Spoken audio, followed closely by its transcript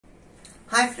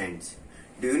Hi friends,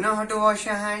 do you know how to wash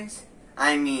your hands?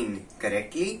 I mean,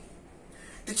 correctly?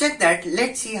 To check that,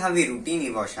 let's see how we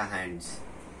routinely wash our hands.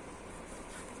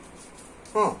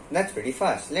 Oh, that's pretty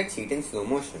fast. Let's see it in slow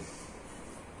motion.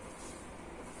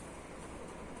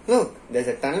 Look, there's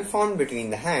a tunnel formed between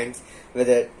the hands where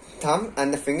the thumb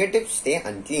and the fingertips stay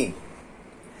unclean.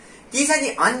 These are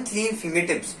the unclean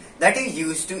fingertips that are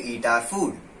used to eat our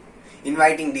food,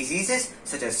 inviting diseases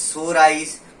such as sore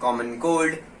eyes, common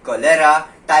cold, cholera,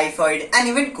 typhoid and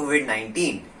even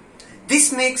COVID-19.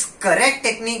 This makes correct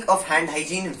technique of hand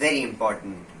hygiene very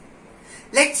important.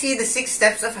 Let's see the 6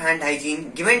 steps of hand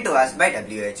hygiene given to us by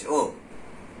WHO.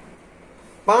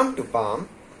 Palm to palm,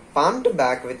 palm to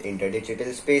back with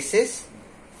interdigital spaces,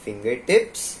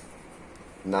 fingertips,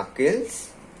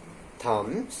 knuckles,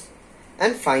 thumbs,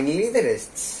 and finally the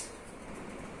wrists.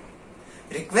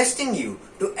 Requesting you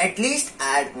to at least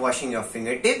add washing your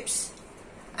fingertips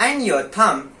and your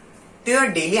thumb to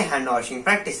your daily hand washing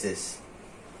practices.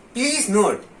 Please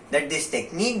note that this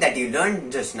technique that you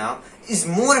learned just now is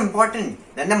more important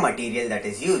than the material that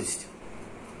is used.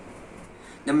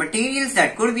 The materials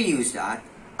that could be used are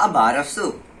a bar of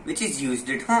soap, which is used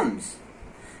at homes,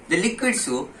 the liquid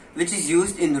soap, which is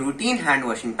used in routine hand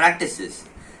washing practices,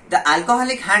 the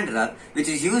alcoholic hand rub, which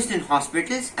is used in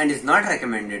hospitals and is not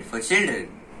recommended for children.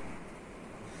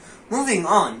 Moving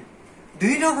on, do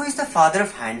you know who is the father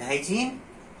of hand hygiene?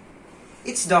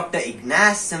 It's Dr.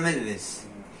 Ignaz Semmelweis.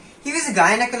 He was a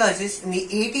gynecologist in the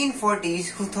 1840s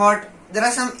who thought there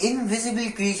are some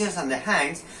invisible creatures on the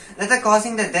hands that are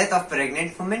causing the death of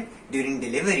pregnant women during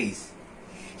deliveries.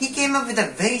 He came up with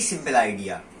a very simple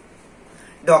idea.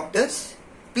 Doctors,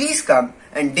 please come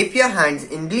and dip your hands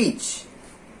in bleach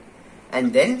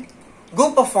and then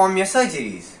go perform your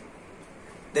surgeries.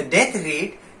 The death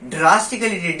rate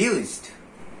drastically reduced.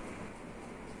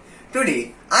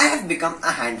 Today, I have become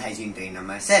a hand hygiene trainer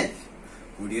myself.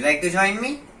 Would you like to join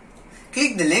me?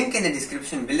 Click the link in the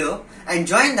description below and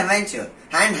join the venture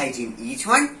Hand Hygiene Each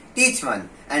One, Teach One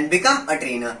and become a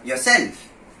trainer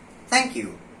yourself. Thank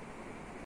you.